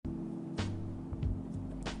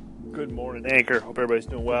Good morning, Anchor. Hope everybody's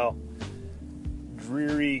doing well.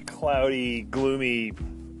 Dreary, cloudy, gloomy,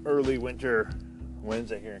 early winter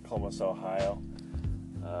Wednesday here in Columbus, Ohio.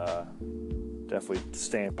 Definitely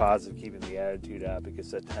staying positive, keeping the attitude up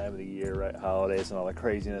because that time of the year, right? Holidays and all the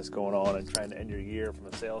craziness going on, and trying to end your year from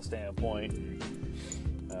a sales standpoint.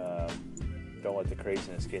 Don't let the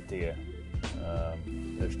craziness get to you.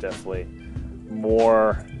 There's definitely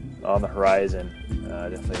more on the horizon.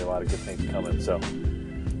 Definitely a lot of good things coming. So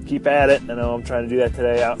keep at it. I know I'm trying to do that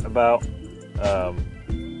today out and about. A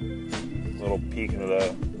little peek into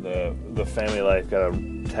the family life. Got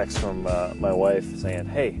a text from my wife saying,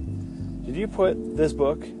 "Hey, did you put this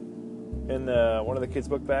book in one of the kids'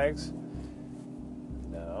 book bags?"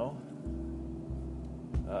 No.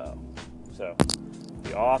 So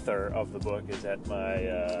the author of the book is at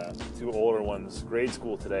my two older ones' grade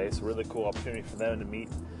school today. So really cool opportunity for them to meet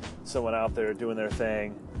someone out there doing their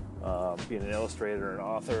thing, being an illustrator and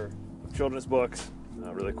author of children's books.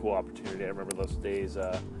 Really cool opportunity. I remember those days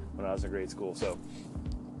when I was in grade school. So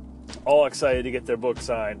all excited to get their book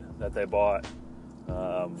signed that they bought.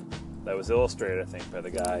 That was illustrated, I think, by the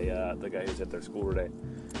guy who's at their school today.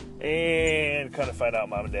 And kind of find out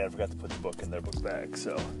Mom and Dad forgot to put the book in their book bag.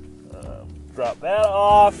 So drop that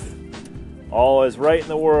off. All is right in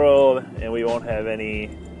the world, and we won't have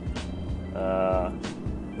any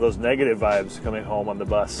those negative vibes coming home on the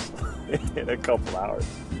bus in a couple hours.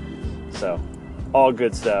 So all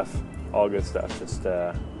good stuff. All good stuff. Just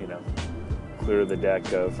clear the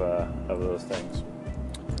deck of those things.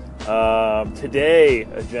 Today,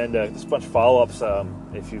 agenda, just a bunch of follow-ups.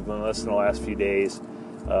 If you've been listening the last few days,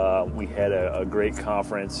 we had a great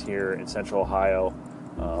conference here in Central Ohio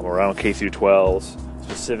around K through 12s,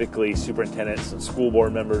 specifically superintendents and school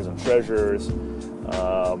board members and treasurers,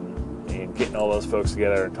 and getting all those folks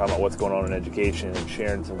together and talking about what's going on in education and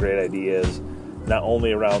sharing some great ideas, not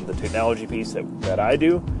only around the technology piece that I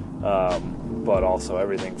do, but also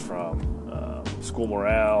everything from school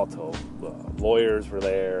morale to lawyers were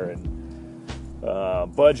there, and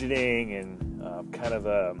budgeting, and kind of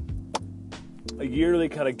a yearly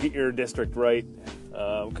kind of get your district right,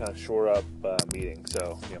 kind of shore up meeting.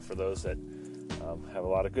 So for those that have a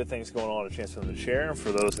lot of good things going on, a chance for them to share, and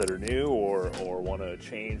for those that are new or want to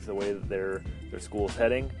change the way that their school is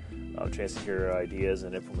heading, a chance to hear ideas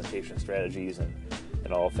and implementation strategies and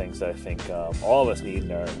all things that I think all of us need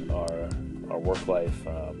in our work life,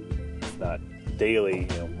 if not daily,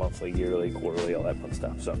 monthly, yearly, quarterly, all that fun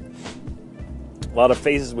stuff. So a lot of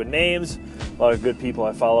faces with names, a lot of good people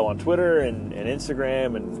I follow on Twitter and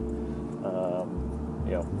Instagram, and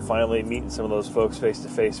finally meeting some of those folks face to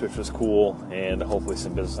face, which was cool, and hopefully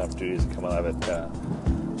some business opportunities to come out of it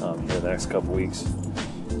here in the next couple weeks.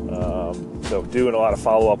 So doing a lot of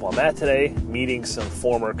follow-up on that today, meeting some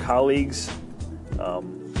former colleagues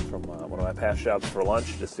from one of my past jobs for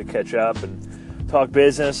lunch, just to catch up and talk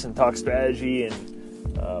business and talk strategy.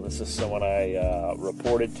 And this is someone I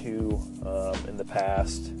reported to in the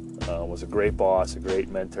past, was a great boss, a great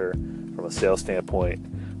mentor from a sales standpoint,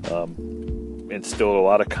 instilled a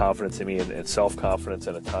lot of confidence in me and self-confidence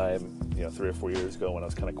at a time, 3 or 4 years ago when I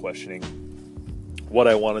was kind of questioning what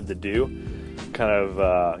I wanted to do, kind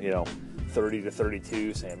of, 30 to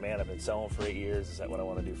 32, saying, man, I've been selling for 8 years. Is that what I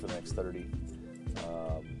want to do for the next 30?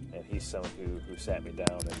 And he's someone who sat me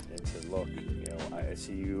down and said, look, I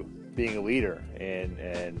see you being a leader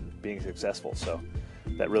and being successful. So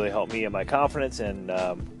that really helped me in my confidence and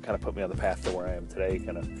kind of put me on the path to where I am today,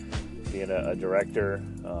 kind of being a director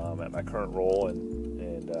at my current role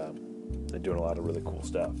and doing a lot of really cool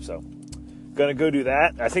stuff. So gonna go do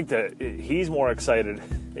that. I think that he's more excited.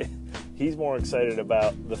 He's more excited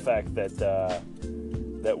about the fact that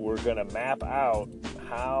we're gonna map out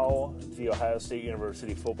how the Ohio State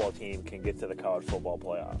University football team can get to the college football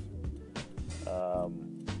playoff.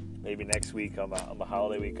 Maybe next week on the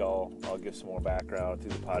holiday week, I'll give some more background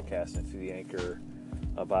through the podcast and through the Anchor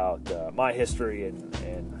about my history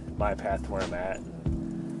and my path to where I'm at,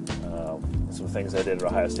 and some things I did at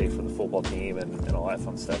Ohio State for the football team and all that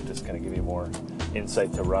fun stuff. Just kind of give you more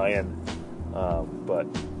insight to Ryan. But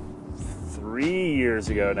 3 years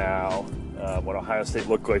ago now, when Ohio State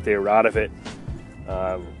looked like they were out of it,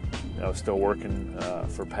 I was still working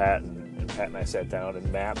for Pat, and Pat and I sat down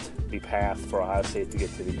and mapped the path for Ohio State to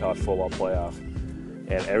get to the college football playoff,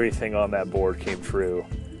 and everything on that board came true.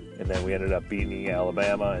 And then we ended up beating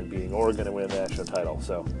Alabama and beating Oregon and winning the national title.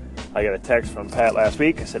 So I got a text from Pat last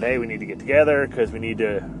week. I said, hey, we need to get together because we need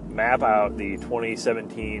to map out the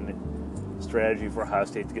 2017 strategy for Ohio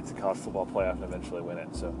State to get to the college football playoff and eventually win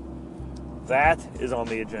it. So that is on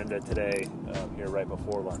the agenda today, here right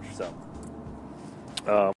before lunch. So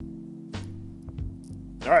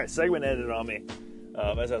All right, segment ended on me.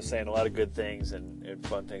 As I was saying, a lot of good things and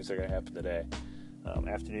fun things are going to happen today.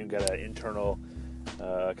 Afternoon, got an internal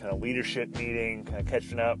kind of leadership meeting, kind of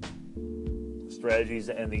catching up, strategies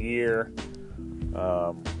to end the year.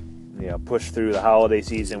 Push through the holiday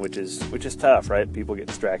season, which is tough, right? People get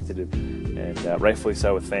distracted, and rightfully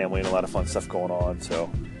so, with family and a lot of fun stuff going on.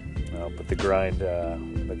 So, but the grind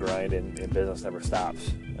in business never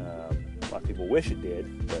stops. A lot of people wish it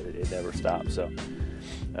did, but it never stops. So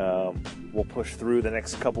we'll push through the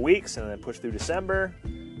next couple weeks, and then push through December,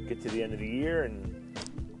 get to the end of the year, and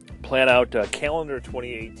plan out calendar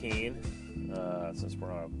 2018. Since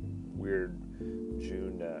we're on a weird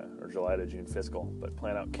June or July to June fiscal, but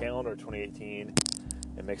plan out calendar 2018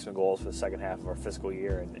 and make some goals for the second half of our fiscal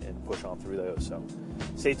year and push on through those. So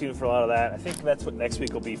stay tuned for a lot of that. I think that's what next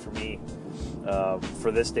week will be for me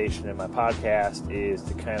for this station and my podcast, is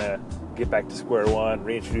to kind of get back to square one,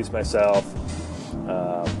 reintroduce myself,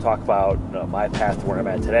 talk about my path to where I'm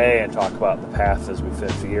at today, and talk about the path as we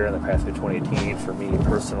finish the year and the path to 2018 for me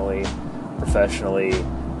personally, professionally,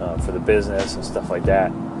 for the business and stuff like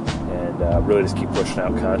that. And really just keep pushing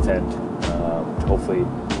out content to hopefully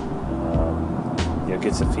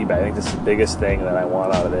get some feedback. I think this is the biggest thing that I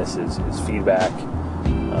want out of this is feedback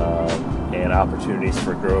and opportunities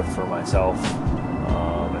for growth for myself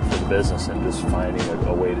and for the business, and just finding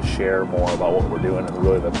a way to share more about what we're doing and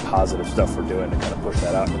really the positive stuff we're doing to kind of push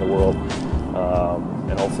that out into the world,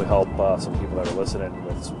 and hopefully help some people that are listening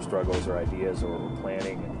with some struggles or ideas or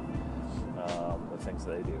planning and the things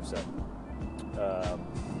that they do.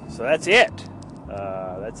 So that's it.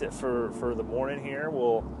 That's it for the morning here.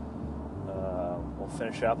 We'll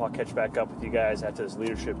finish up. I'll catch back up with you guys after this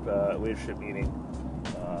leadership meeting.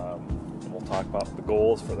 And we'll talk about the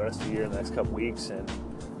goals for the rest of the year in the next couple weeks and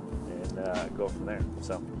go from there.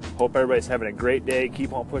 So hope everybody's having a great day.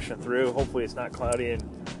 Keep on pushing through. Hopefully it's not cloudy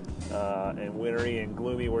and wintry and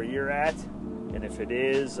gloomy where you're at. And if it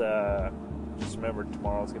is, just remember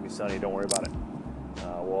tomorrow's going to be sunny. Don't worry about it.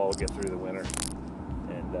 We'll all get through the winter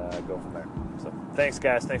and go from there. So thanks,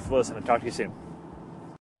 guys. Thanks for listening. Talk to you soon.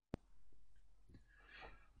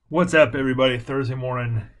 What's up, everybody? Thursday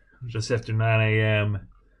morning, just after 9 a.m.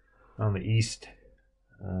 on the East.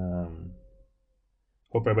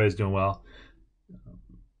 Hope everybody's doing well.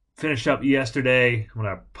 Finished up yesterday when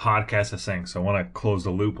I podcast this thing, so I want to close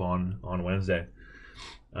the loop on Wednesday.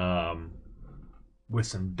 With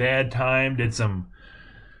some dad time, did some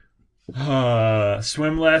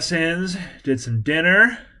swim lessons, did some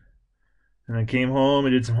dinner, and I came home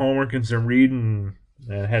and did some homework and some reading,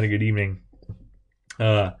 and had a good evening.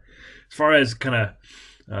 As far as kind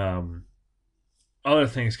of other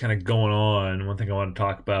things kind of going on, one thing I want to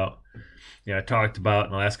talk about, I talked about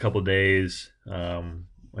in the last couple of days,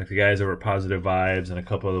 like the guys over at Positive Vibes and a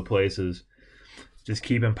couple other places, just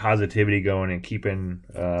keeping positivity going and keeping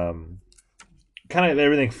kind of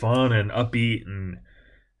everything fun and upbeat and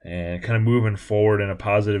kind of moving forward in a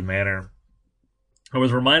positive manner. I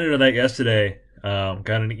was reminded of that yesterday. Got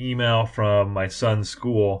an email from my son's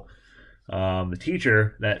school, the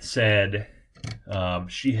teacher, that said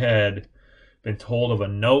she had been told of a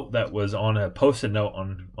note that was on a post-it note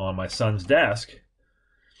on my son's desk.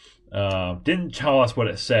 Didn't tell us what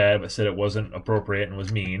it said, but said it wasn't appropriate and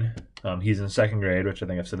was mean. He's in second grade, which I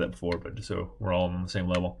think I've said that before, but just so we're all on the same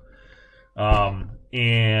level.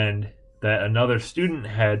 And that another student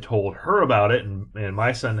had told her about it, and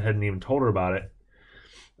my son hadn't even told her about it,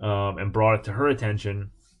 and brought it to her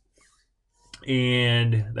attention.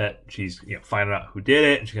 And that she's finding out who did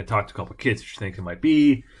it, and she's gonna talk to a couple of kids she thinks it might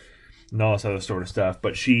be, and all this other sort of stuff.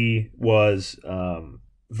 But she was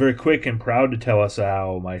very quick and proud to tell us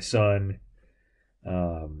how my son,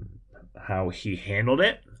 how he handled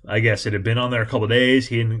it. I guess it had been on there a couple of days.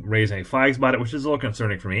 He didn't raise any flags about it, which is a little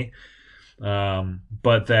concerning for me.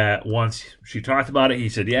 But that once she talked about it, he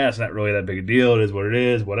said, "Yeah, it's not really that big a deal. It is what it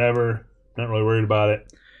is. Whatever. Not really worried about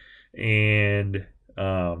it." And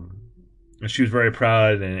she was very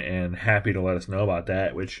proud and happy to let us know about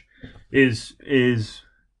that, which is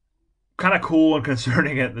kind of cool and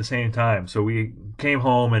concerning at the same time. So we came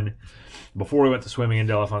home, and before we went to swimming and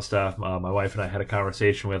did all that fun stuff, my wife and I had a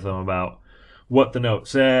conversation with him about what the note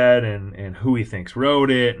said and who he thinks wrote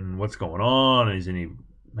it and what's going on. And does he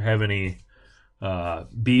have any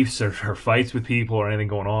beefs or fights with people or anything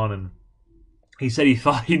going on? And he said he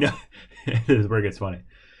thought he knows. This is where it gets funny.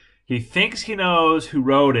 He thinks he knows who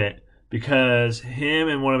wrote it because him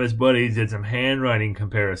and one of his buddies did some handwriting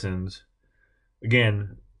comparisons.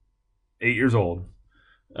 Again, 8 years old,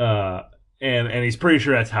 and he's pretty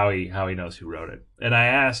sure that's how he knows who wrote it. And I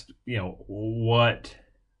asked, what,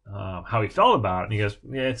 how he felt about it, and he goes,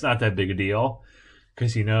 "Yeah, it's not that big a deal."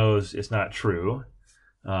 because he knows it's not true.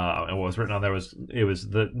 And what was written on there was it was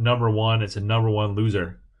the number one. It's a number one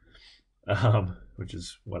loser, which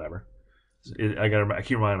is whatever. I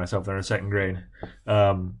keep reminding myself they're in second grade.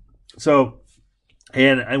 So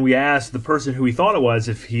and we asked the person who we thought it was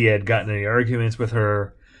if he had gotten any arguments with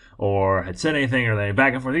her or had said anything or they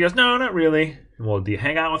back and forth. He goes, no, not really. Well, do you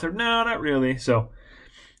hang out with her? No, not really. So,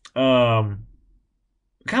 kind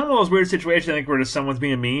of one of those weird situations, I think, where just someone's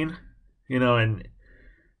being mean, and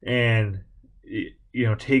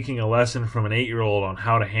taking a lesson from an 8-year-old on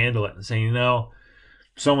how to handle it and saying,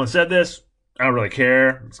 someone said this, I don't really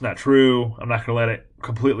care. It's not true. I'm not going to let it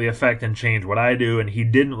completely affect and change what I do. And he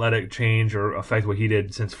didn't let it change or affect what he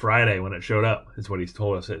did since Friday when it showed up. Is what he's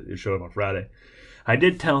told us. It showed up on Friday. I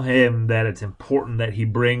did tell him that it's important that he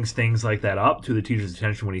brings things like that up to the teacher's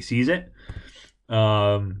attention when he sees it.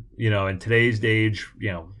 In today's age,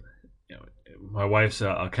 my wife's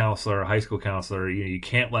a counselor, a high school counselor. You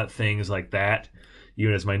can't let things like that,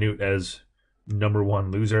 even as minute as number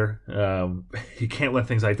one loser, you can't let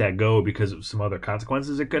things like that go because of some other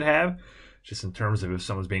consequences it could have, just in terms of if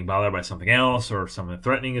someone's being bothered by something else or if something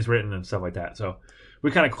threatening is written and stuff like that. So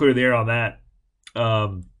we kind of cleared the air on that.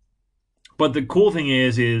 But the cool thing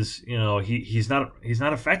is he's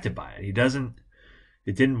not affected by it.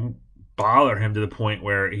 It didn't bother him to the point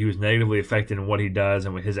where he was negatively affected in what he does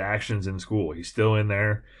and with his actions in school. He's still in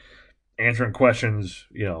there answering questions,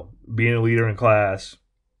 being a leader in class,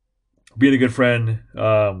 being a good friend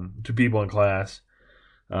to people in class.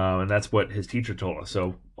 And that's what his teacher told us.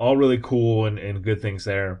 So all really cool and good things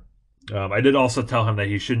there. I did also tell him that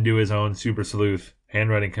he shouldn't do his own Super Sleuth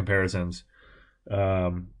handwriting comparisons.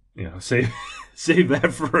 Save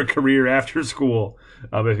that for a career after school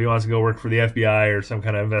if he wants to go work for the FBI or some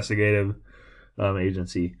kind of investigative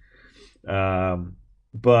agency.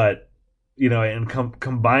 But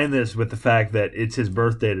combine this with the fact that it's his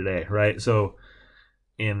birthday today, right? So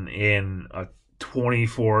in a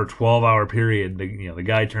 12-hour period, the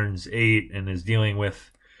guy turns 8 and is dealing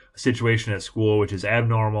with a situation at school which is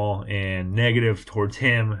abnormal and negative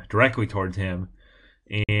directly towards him,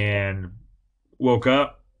 and woke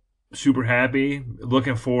up super happy,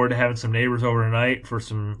 looking forward to having some neighbors over tonight for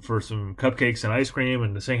some cupcakes and ice cream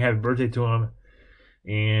and to sing happy birthday to him.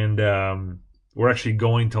 And we're actually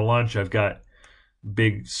going to lunch. I've got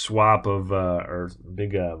big swap of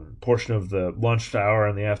portion of the lunch hour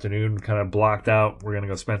in the afternoon kind of blocked out. We're going to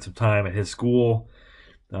go spend some time at his school,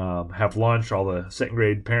 have lunch. All the second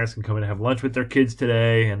grade parents can come in and have lunch with their kids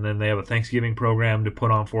today, and then they have a Thanksgiving program to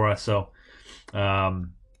put on for us. So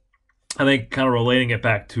I think kind of relating it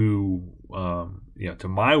back to to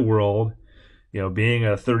my world, being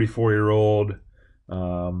a 34-year-old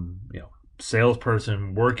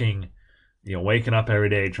salesperson working, waking up every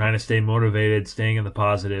day, trying to stay motivated, staying in the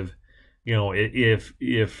positive.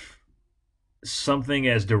 If something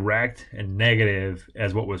as direct and negative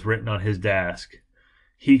as what was written on his desk,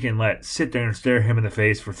 he can sit there and stare him in the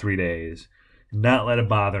face for 3 days, not let it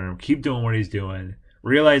bother him, keep doing what he's doing,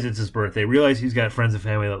 realize it's his birthday, realize he's got friends and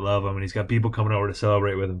family that love him, and he's got people coming over to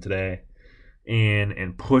celebrate with him today,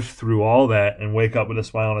 and push through all that and wake up with a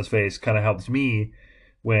smile on his face kind of helps me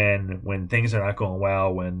when things are not going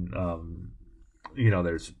well, when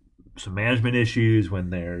there's some management issues,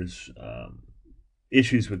 when there's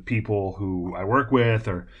issues with people who I work with,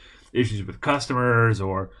 or issues with customers,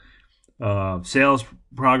 or sales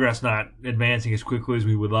progress not advancing as quickly as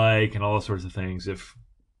we would like, and all those sorts of things. If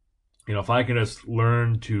I can just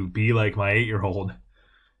learn to be like my 8-year-old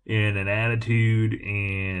in an attitude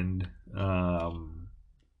and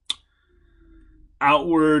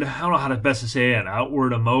outward, I don't know how to best to say it,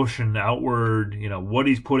 outward emotion, outward, what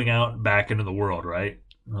he's putting out back into the world, right?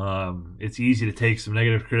 It's easy to take some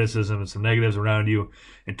negative criticism and some negatives around you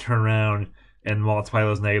and turn around and multiply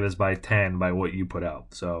those negatives by 10 by what you put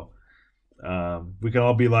out. So we can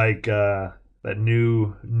all be like that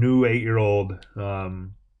new 8-year-old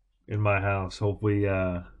in my house. Hopefully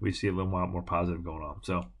we see a little more positive going on.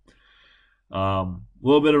 So a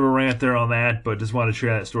little bit of a rant there on that, but just wanted to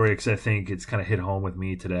share that story because I think it's kind of hit home with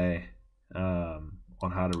me today on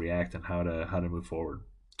how to react and how to move forward.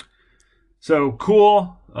 So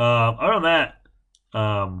cool. Other than that,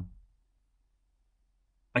 I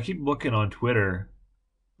keep looking on Twitter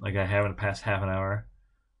like I have in the past half an hour.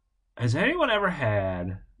 Has anyone ever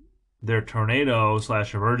had their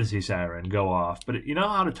tornado/emergency siren go off? But you know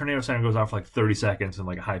how the tornado siren goes off for like 30 seconds and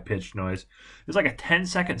like a high-pitched noise? It's like a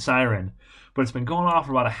 10-second siren, but it's been going off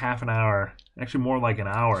for about a half an hour, actually more like an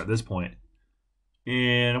hour at this point.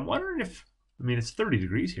 And I'm wondering it's 30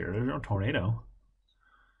 degrees here. There's no tornado.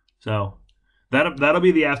 So That'll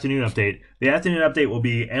be the afternoon update. The afternoon update will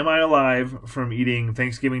be: Am I alive from eating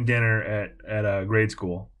Thanksgiving dinner at a grade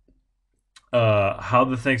school? How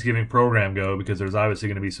the Thanksgiving program go, because there's obviously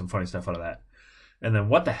going to be some funny stuff out of that. And then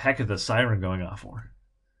what the heck is the siren going off for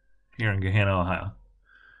here in Gahanna, Ohio?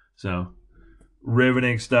 So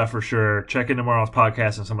riveting stuff for sure. Check in tomorrow's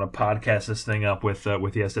podcast, and so I'm going to podcast this thing up with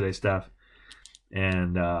yesterday's stuff,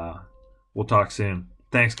 and we'll talk soon.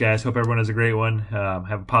 Thanks, guys. Hope everyone has a great one.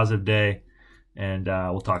 Have a positive day, and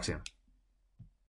we'll talk soon.